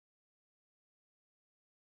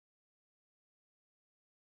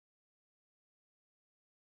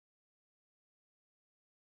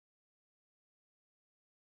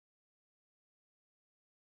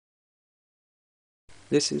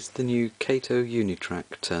This is the new Kato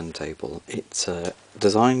Unitrack turntable. It's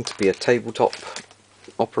designed to be a tabletop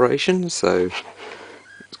operation, so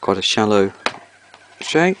it's quite a shallow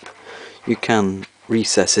shape. You can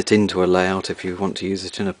recess it into a layout if you want to use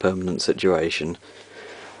it in a permanent situation.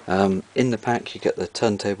 In the pack you get the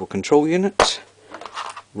turntable control unit,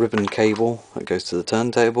 ribbon cable that goes to the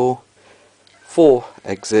turntable, 4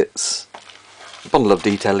 exits, a bundle of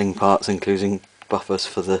detailing parts including buffers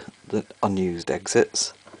for the unused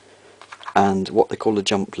exits, and what they call a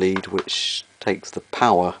jump lead, which takes the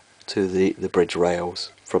power to the bridge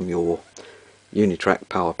rails from your Unitrack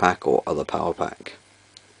power pack or other power pack.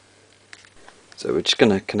 So we're just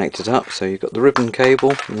going to connect it up. So you've got the ribbon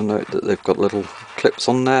cable, you'll note that they've got little clips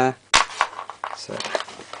on there. So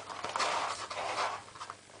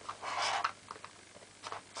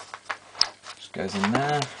just goes in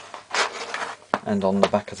there, and on the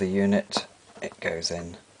back of the unit it goes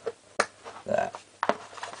in there.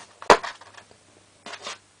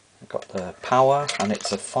 We've got the power, and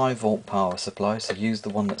it's a 5-volt power supply, so use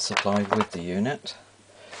the one that's supplied with the unit.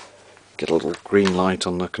 Get a little green light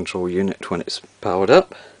on the control unit when it's powered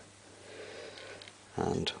up,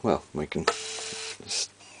 and well, we can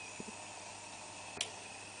just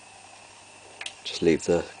leave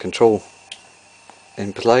the control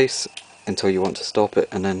in place until you want to stop it,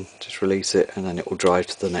 and then just release it, and then it will drive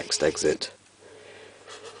to the next exit.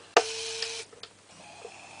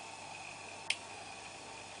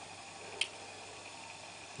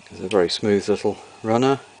 It's a very smooth little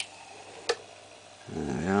runner.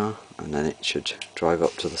 There we are, and then it should drive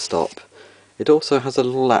up to the stop. It also has a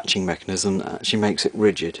little latching mechanism that actually makes it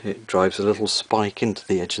rigid. It drives a little spike into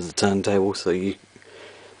the edge of the turntable so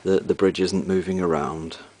the bridge isn't moving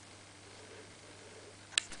around.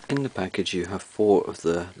 In the package you have 4 of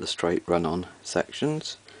the straight run-on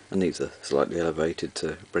sections, and these are slightly elevated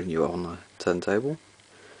to bring you on the turntable.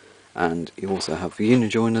 And you also have the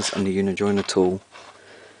unijoiners and the unijoiner tool.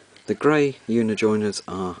 The grey unijoiners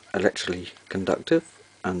are electrically conductive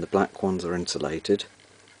and the black ones are insulated,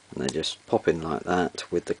 and they just pop in like that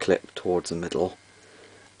with the clip towards the middle.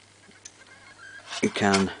 You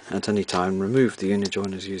can at any time remove the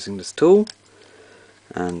unijoiners using this tool,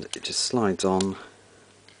 and it just slides on,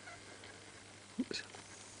 it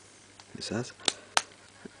says,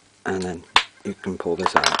 and then you can pull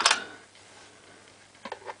this out.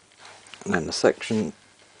 And then the section,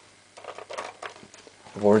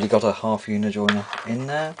 I've already got a half unijoiner in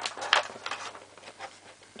there,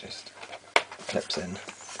 just clips in.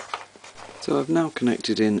 So I've now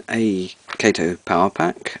connected in a Kato power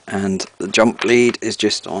pack, and the jump lead is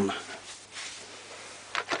just on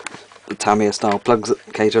the Tamiya style plugs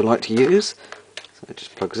that Kato like to use, so it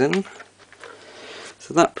just plugs in.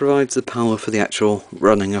 So that provides the power for the actual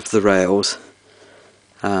running of the rails.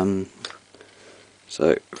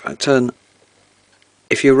 So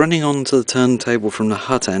if you're running onto the turntable from the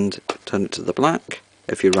hut end, turn it to the black.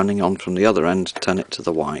 If you're running on from the other end, turn it to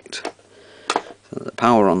the white. So the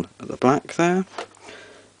power on at the black there.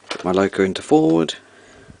 Put my loco into forward.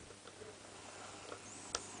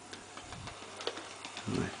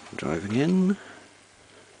 Driving in.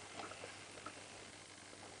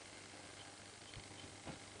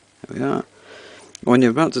 There we are. When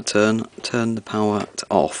you're about to turn the power to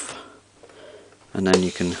off, and then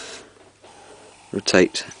you can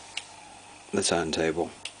rotate the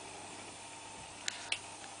turntable.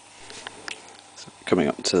 So coming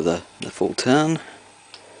up to the full turn,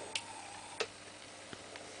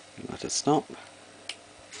 let it stop.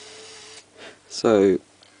 So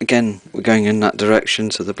again, we're going in that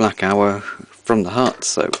direction, so the black hour from the hut,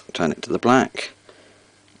 so turn it to the black,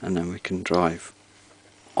 and then we can drive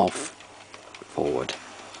off forward.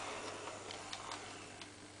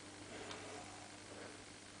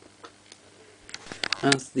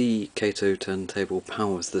 As the Kato turntable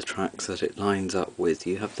powers the tracks that it lines up with,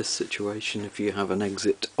 you have this situation if you have an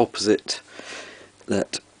exit opposite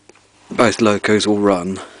that both locos will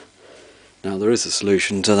run. Now there is a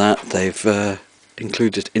solution to that. They've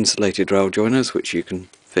included insulated rail joiners which you can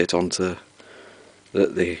fit onto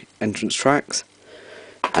the entrance tracks,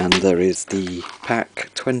 and there is the pack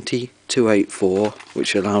 20284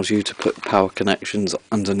 which allows you to put power connections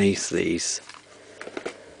underneath these.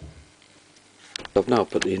 I've now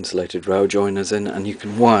put the insulated rail joiners in, and you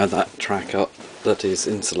can wire that track up that is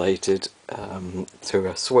insulated to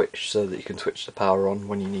a switch so that you can switch the power on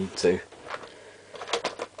when you need to.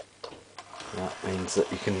 That means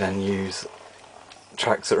that you can then use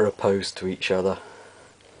tracks that are opposed to each other.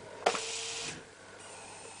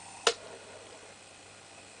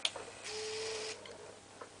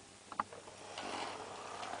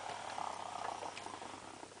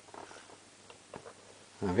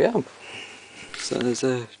 yeah. So there's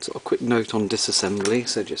a sort of quick note on disassembly,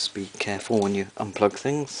 so just be careful when you unplug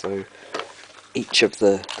things. So each of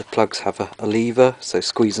the plugs have a lever, so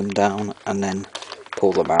squeeze them down and then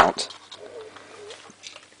pull them out.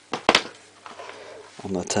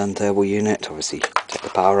 On the turntable unit, obviously take the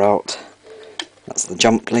power out, that's the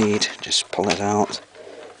jump lead, just pull it out,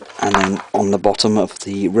 and then on the bottom of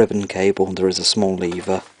the ribbon cable there is a small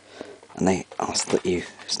lever, and they ask that you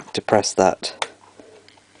depress that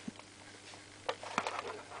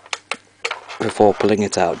before pulling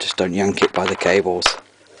it out, just don't yank it by the cables.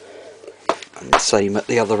 And the same at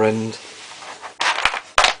the other end.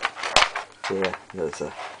 Here there's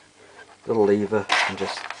a little lever, and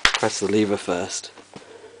just press the lever first.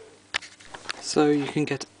 So you can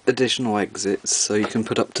get additional exits, so you can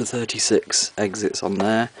put up to 36 exits on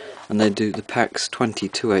there, and they do the packs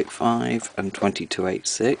 2285 and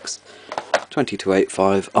 2286.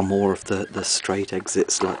 2285 are more of the straight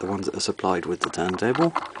exits, like the ones that are supplied with the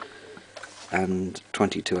turntable, and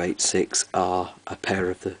 2286 are a pair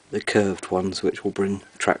of the curved ones which will bring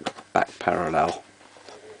track back parallel.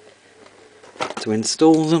 To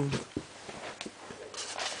install them,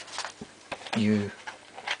 you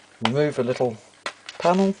remove a little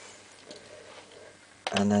panel,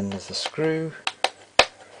 and then there's a screw,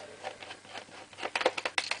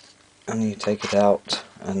 and you take it out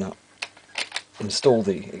and install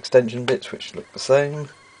the extension bits, which look the same,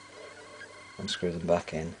 and screw them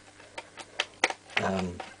back in.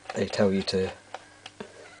 They tell you to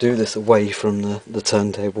do this away from the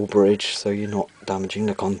turntable bridge, so you're not damaging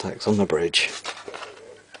the contacts on the bridge.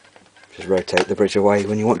 Just rotate the bridge away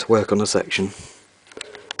when you want to work on a section.